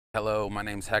Hello, my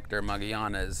name's Hector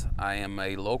Magallanes. I am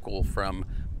a local from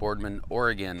Boardman,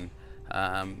 Oregon.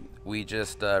 We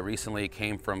just recently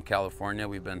came from California.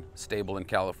 We've been stable in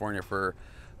California for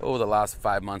the last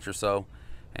 5 months or so,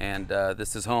 and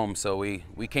this is home. So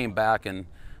we came back, and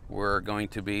we're going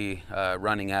to be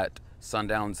running at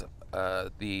Sundowns,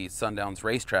 the Sundowns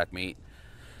racetrack meet.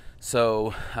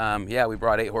 So yeah, we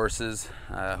brought 8 horses,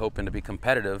 hoping to be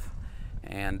competitive,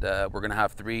 and we're going to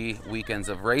have 3 weekends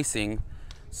of racing.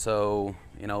 So,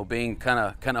 you know, being kind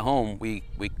of home, we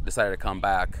decided to come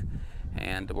back,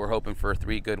 and we're hoping for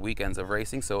 3 good weekends of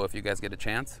racing. So if you guys get a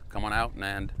chance, come on out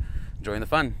and join the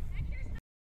fun.